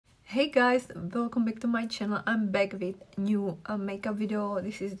Hey guys, welcome back to my channel. I'm back with new makeup video.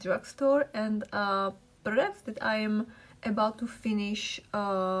 This is Drugstore and products that I am about to finish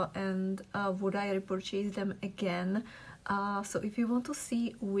and would I repurchase them again. So if you want to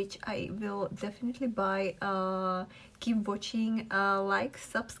see which I will definitely buy, keep watching, like,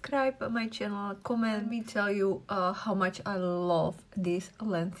 subscribe my channel, comment. Let me tell you how much I love these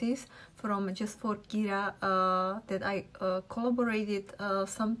lenses from Just for Kira that I collaborated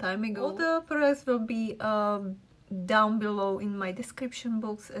some time ago. All the products will be down below in my description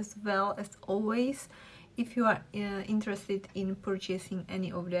box, as well as always if you are interested in purchasing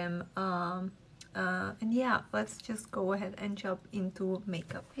any of them. And yeah, let's just go ahead and jump into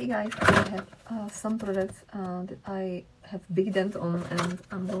makeup. Hey guys, I have some products that I have big dent on and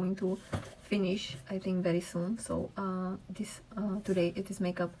I'm going to finish, I think, very soon. So today it is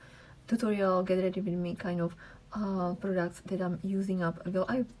makeup tutorial, get ready with me kind of products that I'm using up. Will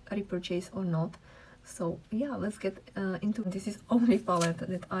I repurchase or not? So yeah, let's get into this. Is only palette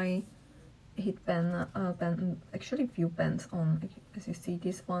that I hit actually few pens on, as you see,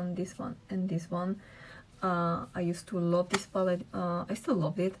 this one, and this one. I used to love this palette. I still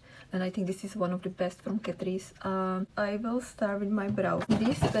love it, and I think this is one of the best from Catrice. I will start with my brows.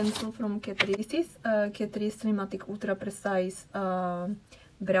 This pencil from Catrice. This is Catrice Slimatic Ultra Precise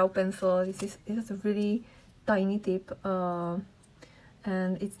brow pencil. This is a really tiny tip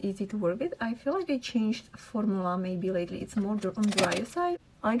and it's easy to work with. I feel like they changed formula maybe lately. It's more on drier side.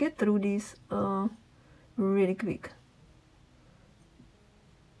 I get through this really quick,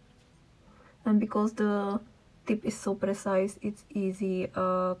 and because the tip is so precise, it's easy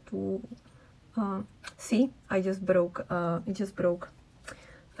to see. I just broke. It just broke.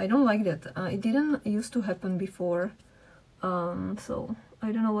 I don't like that. It didn't used to happen before, so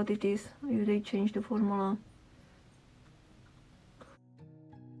I don't know what it is. If they changed the formula.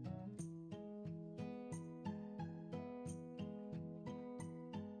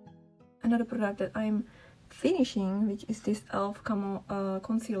 Another product that I'm finishing, which is this e.l.f. Camo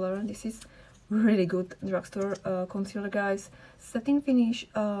concealer. This is really good Drugstore concealer, guys. Satin finish.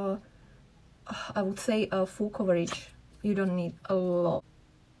 I would say full coverage. You don't need a lot,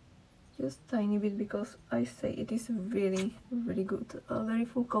 just tiny bit, because I say it is really good. Very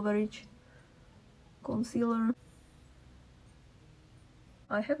full coverage concealer.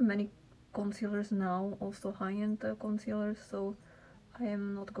 I have many concealers now, also high-end concealers, so I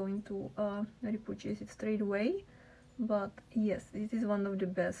am not going to repurchase it straight away, but yes, this is one of the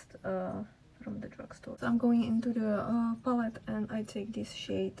best from the Drugstore. So I'm going into the palette and I take this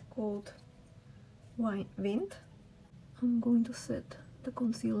shade called Wind. I'm going to set the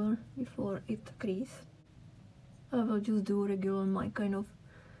concealer before it crease. I will just do regular, my kind of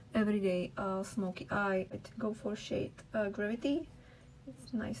everyday smoky eye. I go for shade Gravity.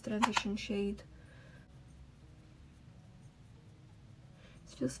 It's a nice transition shade.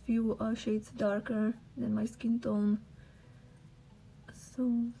 It's just few shades darker than my skin tone,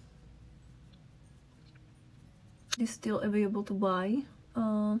 so it is still available to buy.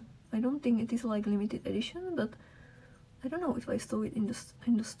 I don't think it is like limited edition, but I don't know if I saw it in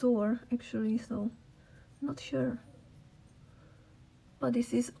the store actually, so I'm not sure. But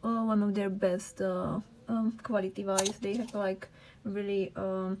this is one of their best quality wise. They have like really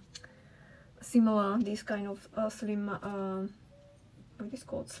similar, these kind of slim what is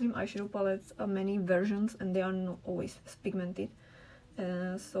called slim eyeshadow palettes, many versions, and they are not always pigmented.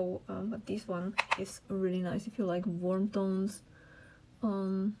 But this one is really nice if you like warm tones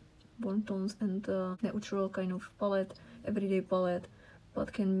and neutral kind of palette, everyday palette,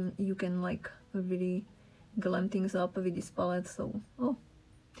 but you can like really glam things up with this palette. So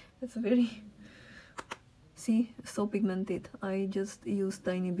that's very, see, so pigmented. I just use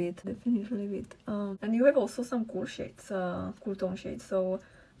tiny bit, definitely bit. And you have also some cool shades, cool tone shades. So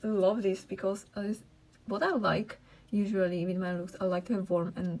I love this because what I like usually with my looks, I like to have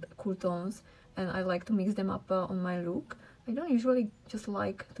warm and cool tones, and I like to mix them up on my look. I don't usually just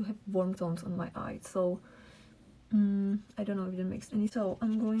like to have warm tones on my eyes, so I don't know if that makes any. So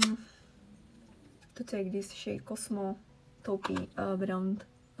I'm going to take this shade Cosmo Taupey brown,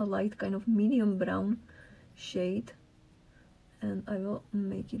 a light kind of medium brown shade, and I will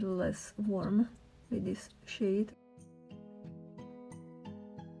make it less warm with this shade.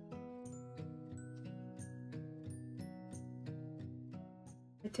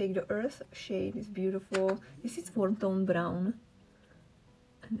 I take the Earth shade. It's beautiful. This is warm tone brown,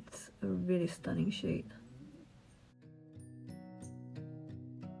 and it's a really stunning shade.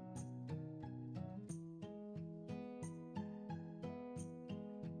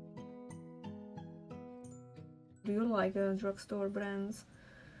 Do you like Drugstore brands?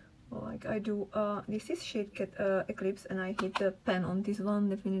 like I do. This is shade Eclipse, and I hit the pen on this one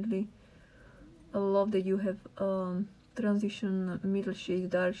definitely. I love that you have transition, middle shades,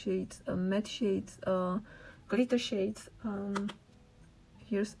 dark shades, matte shades, glitter shades.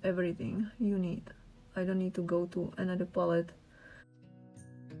 Here's everything you need. I don't need to go to another palette.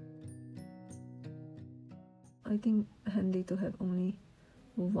 I think handy to have only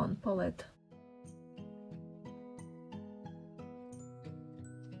one palette.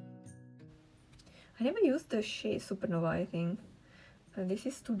 I never used the shade Supernova, I think. This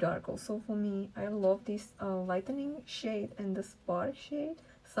is too dark also for me. I love this lightening shade and the spark shade.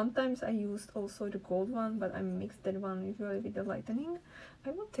 Sometimes I used also the gold one, but I mixed that one usually with the lightening.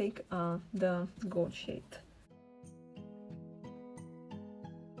 I will take the gold shade.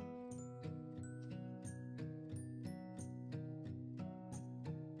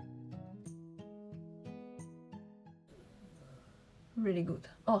 Really good.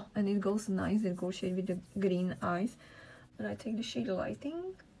 Oh, and it goes nice, the gold shade with the green eyes. And I take the shade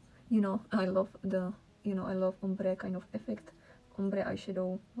Lighting. You know, I love the, I love ombre kind of effect. Ombre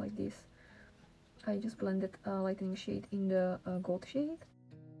eyeshadow like this. I just blended lightening shade in the gold shade.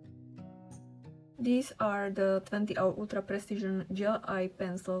 These are the 20-hour Ultra Precision Gel Eye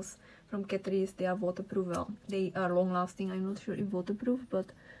Pencils from Catrice. They are waterproof. Well, they are long lasting. I'm not sure if waterproof, but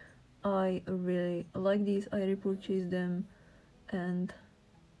I really like these. I repurchase them and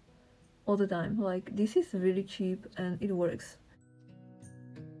all the time. Like, this is really cheap and it works.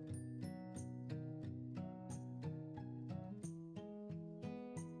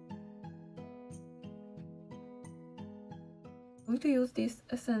 I'm going to use this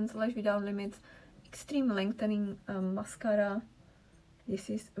Essence Lash Without Limits Extreme Lengthening Mascara. This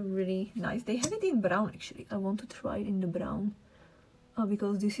is really nice. They have it in brown actually. I want to try it in the brown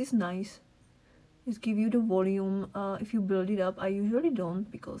because this is nice. Just give you the volume if you build it up. I usually don't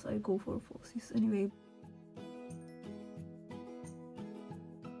because I go for falsies anyway.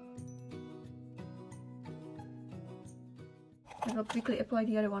 I will quickly apply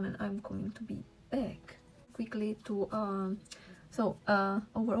the other one and I'm going to be back quickly to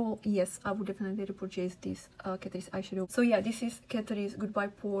overall, yes, I would definitely repurchase this Catrice eyeshadow. So yeah, this is Catrice Goodbye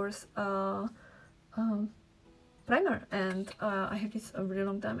Pores primer, and I have this a really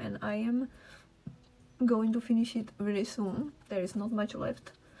long time and I am going to finish it really soon. There is not much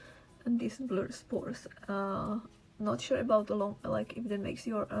left and this blurs pores. Not sure about the long, like if that makes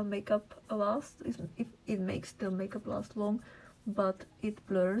your makeup last, if it makes the makeup last long, but it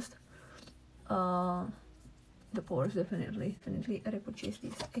blurs the pores. Definitely I repurchase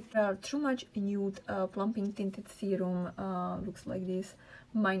this. There are too much nude plumping tinted serum, looks like this.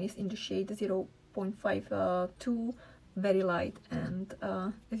 Mine is in the shade 0.52, very light, and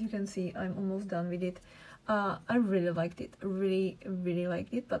as you can see I'm almost done with it. I really liked it, really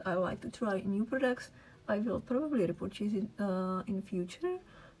liked it, but I like to try new products. I will probably repurchase it in future,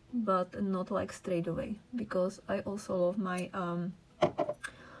 but not like straight away, because I also love my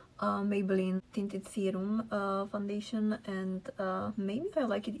Maybelline tinted serum foundation, and maybe I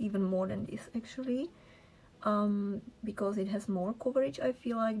like it even more than this actually, because it has more coverage I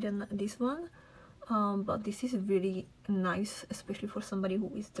feel like than this one. But this is really nice, especially for somebody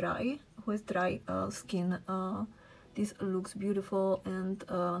who is dry, who has dry skin. This looks beautiful and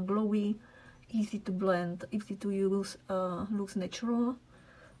glowy, easy to blend, easy to use, looks natural,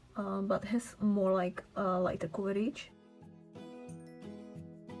 but has more like lighter coverage.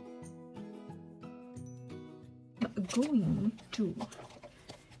 I'm going to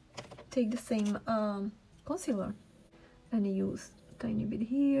take the same concealer and use a tiny bit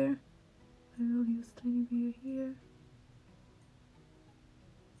here. I will use tiny bit here.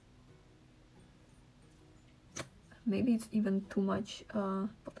 Maybe it's even too much,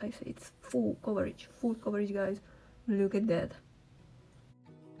 but I say it's full coverage, guys. Look at that.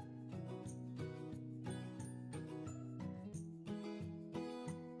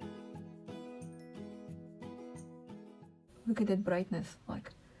 Look at that brightness,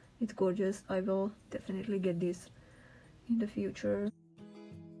 like, it's gorgeous. I will definitely get this in the future.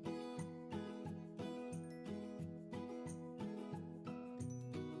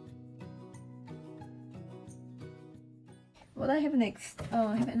 What I have next,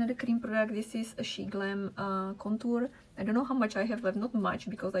 I have another cream product. This is a Sheglam contour. I don't know how much I have left, not much,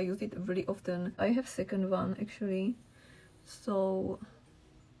 because I use it really often. I have second one actually, so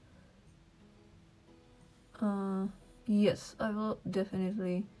yes, I will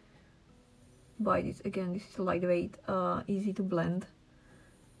definitely buy this again. This is lightweight, easy to blend,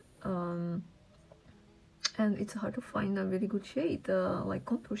 and it's hard to find a really good shade, like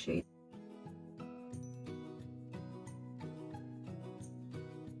contour shade.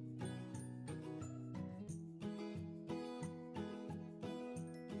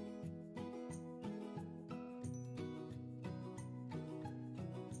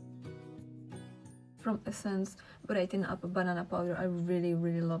 from Essence Brighten Up Banana Powder. I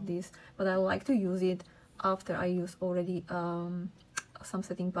really love this, but I like to use it after I use already some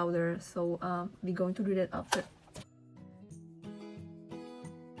setting powder, so we're going to do that after.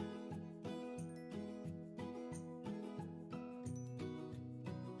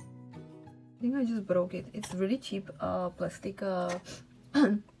 I think I just broke it. It's really cheap plastic.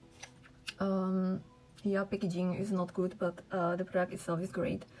 Yeah, packaging is not good, but the product itself is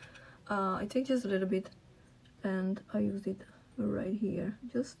great. I take just a little bit and I use it right here,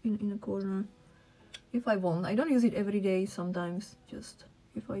 just in a corner. If I want, I don't use it every day, sometimes just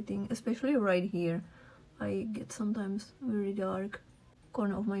if I think, especially right here, I get sometimes very dark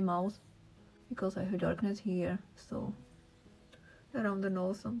corner of my mouth because I have darkness here, so around the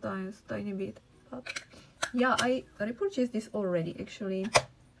nose sometimes tiny bit. But yeah, I repurchased this already actually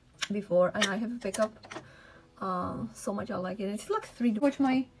before, and I have a backup. So much I like it. It's like 3.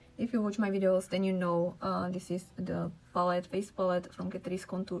 If you watch my videos, then you know this is the palette, face palette from Catrice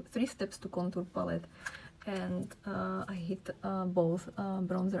Contour 3 Steps to Contour palette, and I hit both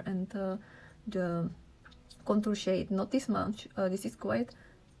bronzer and the contour shade. Not this much. This is quite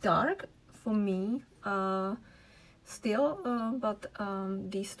dark for me still, but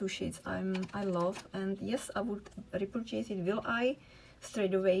these 2 shades I love, and yes, I would repurchase it. Will I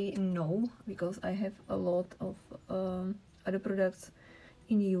straight away? No, because I have a lot of other products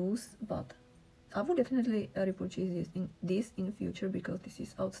in use, but I would definitely repurchase this in the future because this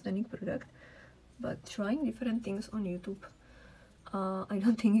is outstanding product. But trying different things on YouTube, I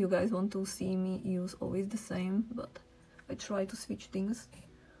don't think you guys want to see me use always the same, but I try to switch things.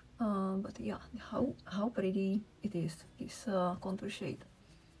 But yeah, how pretty it is, this contour shade.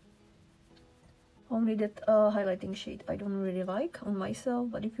 Only that highlighting shade I don't really like on myself,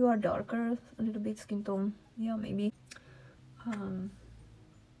 but if you are darker, a little bit skin tone, yeah, maybe.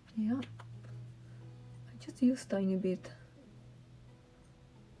 Yeah, I just use tiny bit.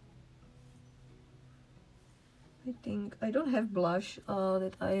 I think I don't have blush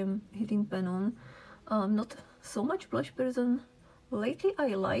that I am hitting pan on. Not so much blush person. Lately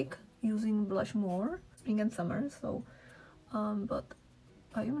I like using blush more, spring and summer, so but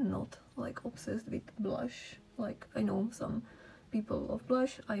I am not like obsessed with blush. Like, I know some people love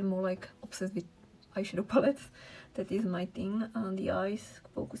blush. I'm more like obsessed with eyeshadow palettes. That is my thing. The eyes,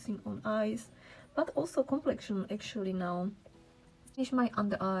 focusing on eyes, but also complexion actually now. Finish my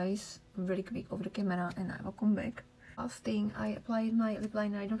under eyes very quick over the camera and I will come back. Last thing, I applied my lip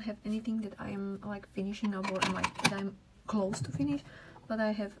liner. I don't have anything that I am like finishing up, or that I'm close to finish, but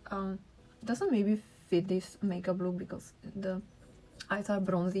I have doesn't maybe fit this makeup look because the eyes are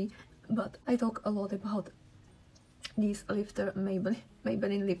bronzy, but I talk a lot about these lifter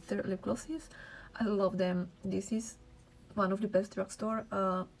Maybelline lifter lip glosses. I love them. This is one of the best drugstore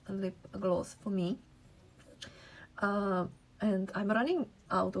lip gloss for me, and I'm running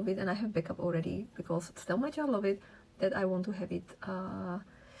out of it, and I have backup already because so much I love it that I want to have it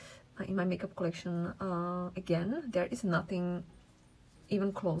in my makeup collection again. There is nothing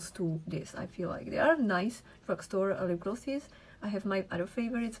even close to this. I feel like they are nice drugstore lip glosses. I have my other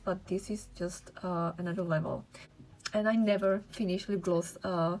favorites, but this is just another level. And I never finish lip gloss,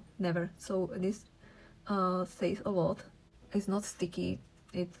 never. So this says a lot. It's not sticky,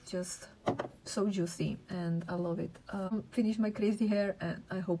 it's just so juicy and I love it. Finish my crazy hair and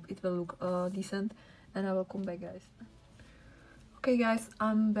I hope it will look decent, and I will come back, guys. Okay guys,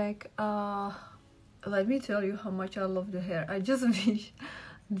 I'm back. Let me tell you how much I love the hair. I just wish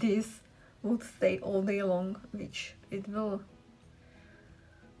this would stay all day long, which it will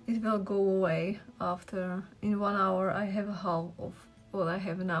go away after. In 1 hour I have half of what I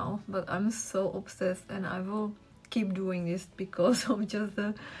have now, but I'm so obsessed and I will keep doing this because of just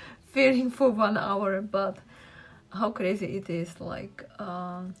the feeling for 1 hour. But how crazy it is, like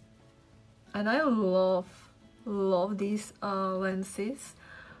and I love these lenses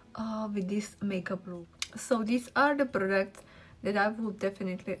with this makeup look. So these are the products that I would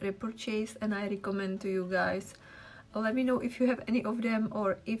definitely repurchase and I recommend to you guys. Let me know if you have any of them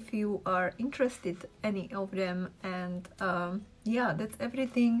or if you are interested any of them. And yeah, that's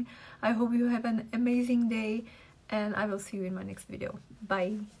everything. I hope you have an amazing day and I will see you in my next video.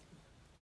 Bye.